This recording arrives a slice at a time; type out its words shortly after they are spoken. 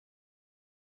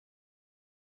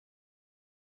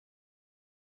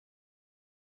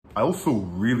I also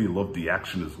really loved the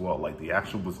action as well. Like, the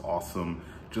action was awesome,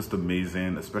 just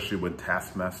amazing, especially when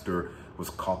Taskmaster was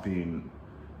copying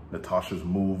Natasha's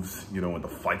moves, you know, in the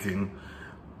fighting.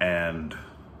 And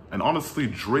honestly,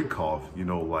 Dreykov, you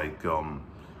know, like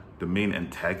the main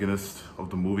antagonist of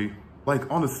the movie.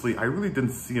 Like, honestly, I really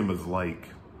didn't see him as like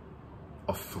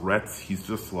a threat. He's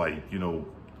just like, you know,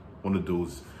 one of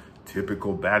those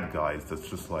typical bad guys that's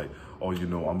just like, oh, you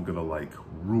know, I'm gonna like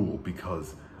rule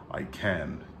because I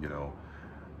can, you know,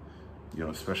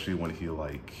 especially when he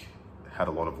like had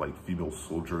a lot of like female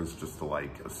soldiers just to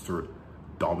like assert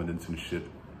dominance and shit.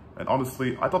 And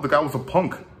honestly, I thought the guy was a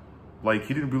punk. Like,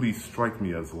 he didn't really strike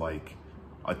me as like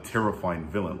a terrifying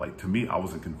villain. Like, to me, I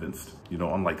wasn't convinced. You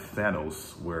know, unlike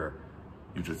Thanos, where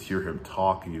you just hear him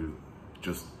talk and you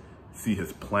just see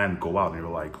his plan go out and you're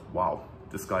like, wow,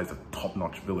 this guy's a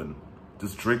top-notch villain.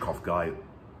 This Dreykov guy,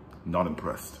 not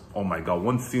impressed. Oh my God,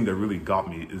 one scene that really got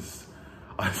me is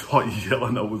I thought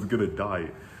Yelena was gonna die.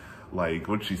 Like,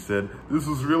 when she said, this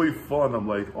was really fun, I'm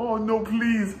like, oh no,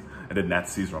 please. And then Nat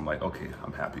sees her, I'm like, okay,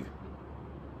 I'm happy.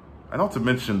 And not to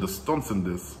mention, the stunts in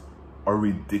this are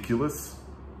ridiculous.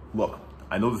 Look,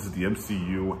 I know this is the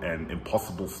MCU and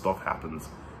impossible stuff happens,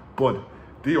 but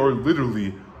they are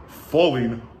literally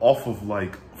falling off of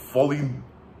like,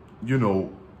 you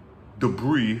know,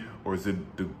 debris, or is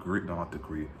it degree? No, not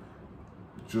degree.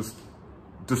 Just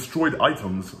destroyed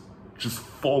items just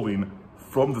falling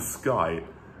from the sky.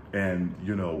 And,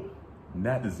 you know,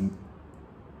 Nat is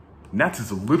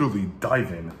literally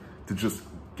diving to just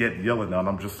get Yelena, and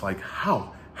I'm just like,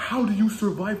 how? How do you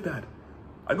survive that?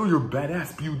 I know you're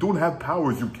badass, but you don't have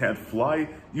powers. You can't fly.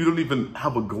 You don't even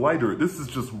have a glider. This is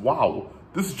just, wow.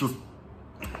 This is just,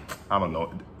 I don't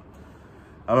know.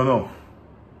 I don't know.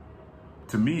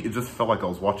 To me, it just felt like I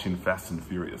was watching Fast and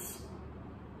Furious.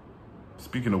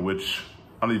 Speaking of which,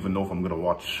 I don't even know if I'm gonna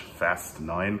watch Fast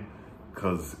 9,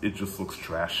 because it just looks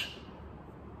trash.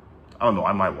 I don't know,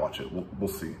 I might watch it, we'll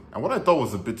see. And what I thought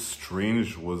was a bit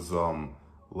strange was,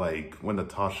 like, when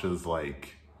Natasha's,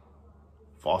 like,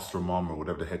 foster mom or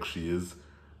whatever the heck she is,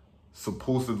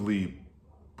 supposedly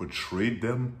betrayed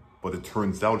them, but it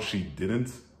turns out she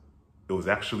didn't. It was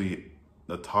actually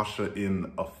Natasha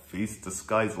in a face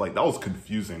disguise. Like, that was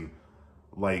confusing.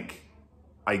 Like,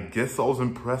 I guess I was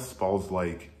impressed, but I was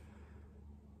like,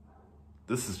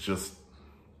 this is just,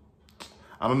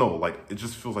 I don't know, like, it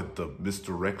just feels like the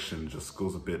misdirection just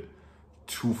goes a bit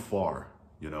too far,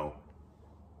 you know?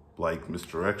 Like,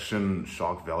 misdirection,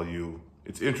 shock value,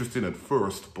 it's interesting at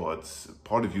first, but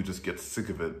part of you just gets sick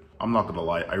of it. I'm not gonna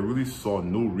lie, I really saw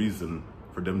no reason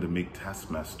for them to make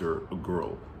Taskmaster a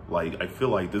girl. Like, I feel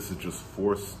like this is just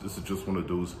forced. This is just one of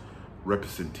those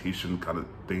representation kind of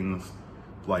things.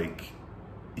 Like,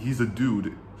 he's a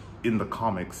dude in the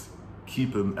comics,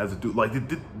 keep him as a dude. Like, they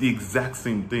did the exact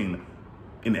same thing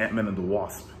in Ant-Man and the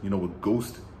Wasp, you know, with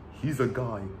Ghost. He's a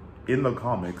guy in the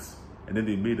comics, and then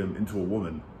they made him into a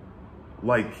woman.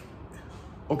 Like,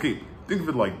 okay, think of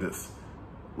it like this.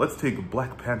 Let's take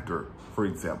Black Panther, for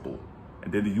example,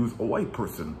 and then they use a white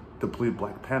person to play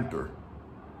Black Panther.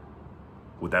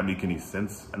 Would that make any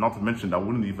sense? And not to mention, that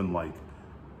wouldn't even like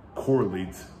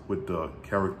correlate with the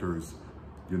character's,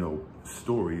 you know,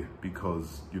 story,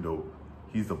 because, you know,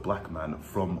 he's a black man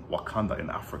from Wakanda in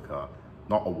Africa,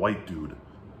 not a white dude.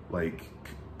 Like,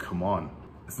 come on.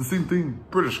 It's the same thing.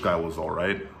 British guy was all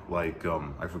right. Like,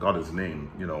 I forgot his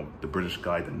name. You know, the British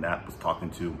guy that Nat was talking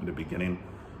to in the beginning.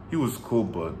 He was cool,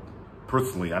 but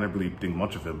personally, I didn't really think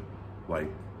much of him. Like,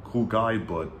 cool guy,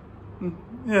 but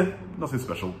yeah, nothing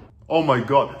special. Oh my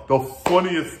God, the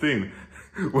funniest thing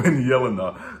when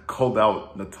Yelena called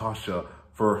out Natasha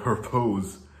for her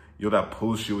pose. You know that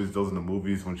pose she always does in the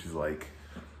movies when she's like,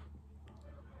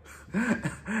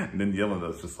 and then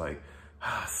Yelena's just like,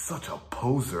 ah, such a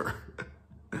poser.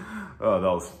 Oh,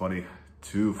 that was funny.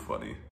 Too funny.